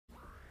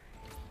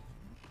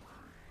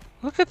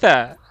Look at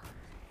that.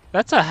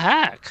 That's a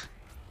hack.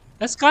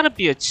 That's gotta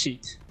be a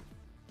cheat.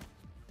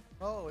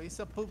 Oh, it's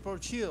a purple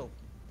shield.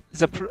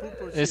 It's a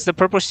it's the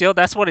purple shield.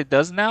 That's what it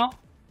does now.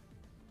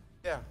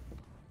 Yeah.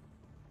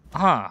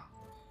 Huh.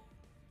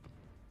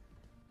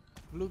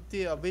 Look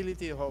the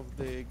ability of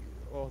the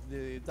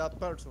that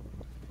person.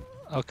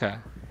 Okay.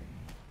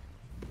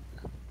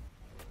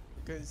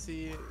 You can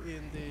see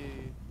in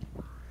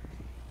the.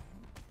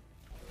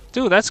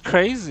 Dude, that's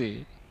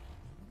crazy.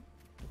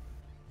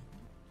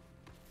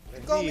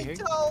 Coming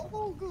down!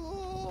 Oh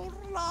god!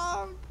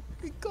 Run!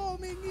 He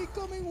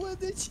coming with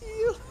the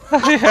shield!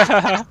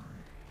 Yeah.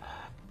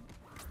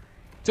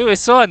 Dude,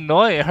 it's so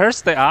annoying. It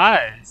hurts the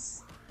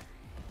eyes.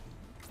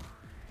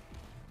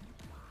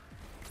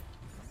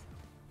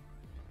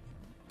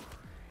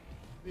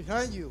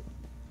 Behind you!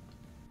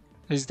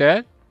 He's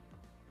dead?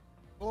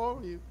 For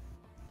you!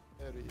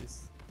 There he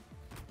is.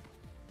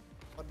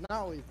 But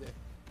now he's dead.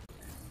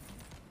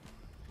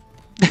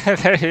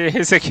 There he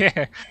is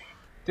again.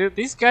 Dude,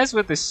 these guys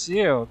with the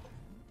shield.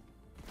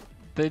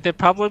 They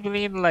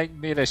probably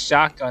need a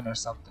shotgun or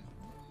something.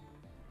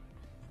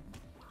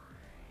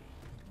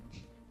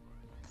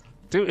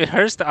 Dude, it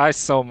hurts the eyes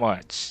so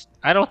much.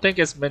 I don't think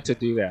it's meant to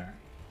do that.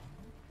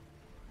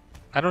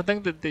 I don't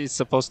think that it's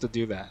supposed to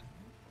do that.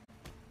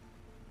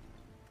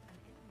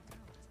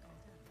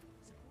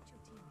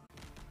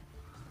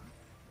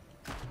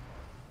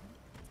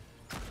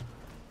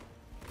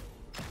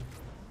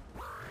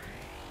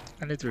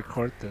 I need to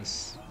record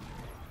this.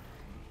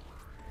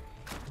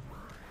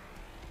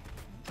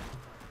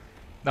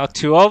 Now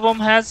 2 of them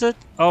has it?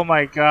 Oh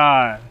my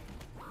god.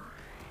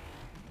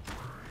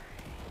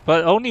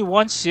 But only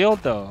 1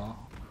 shield though.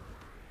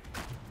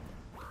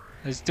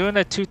 It's doing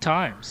it 2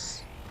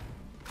 times.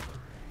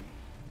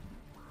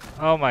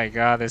 Oh my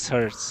god, this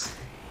hurts.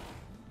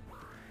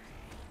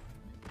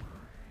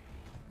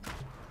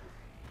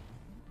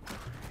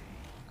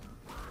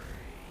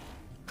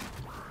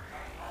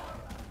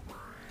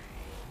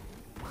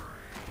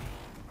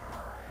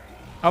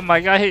 Oh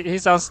my god,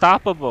 he's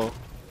unstoppable.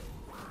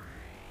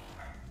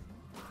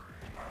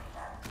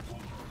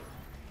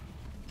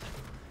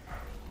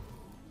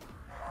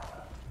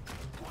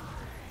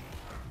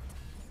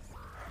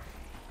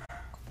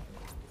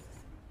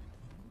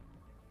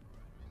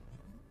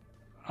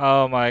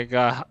 Oh my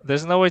god,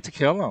 there's no way to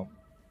kill him.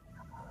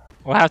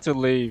 We'll have to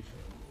leave.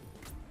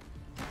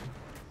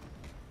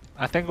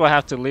 I think we'll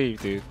have to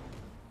leave, dude.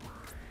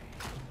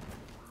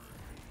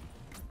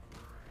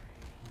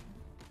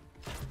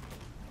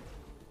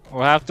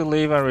 We'll have to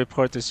leave and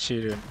report this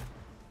cheater.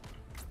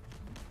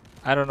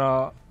 I don't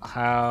know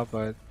how,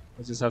 but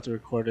we'll just have to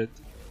record it.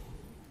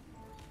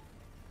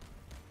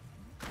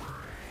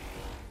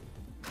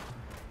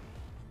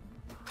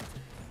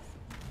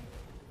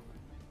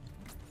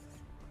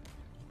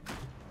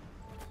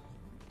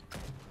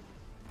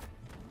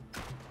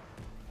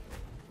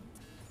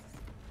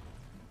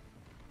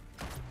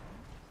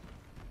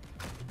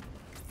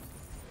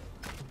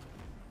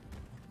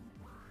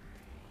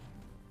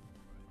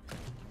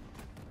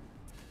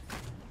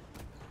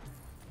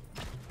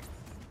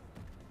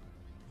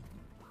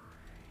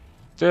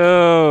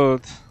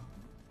 Dude.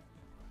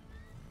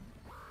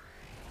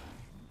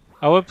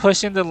 Are we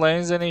pushing the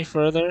lanes any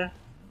further?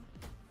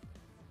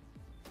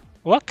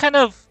 What kind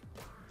of...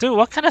 Dude,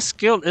 what kind of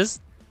skill is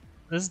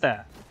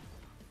that?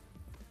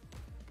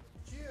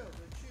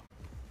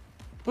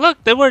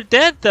 Look, they were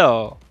dead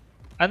though.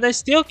 And they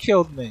still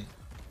killed me.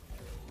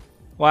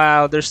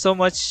 Wow, there's so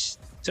much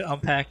to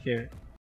unpack here.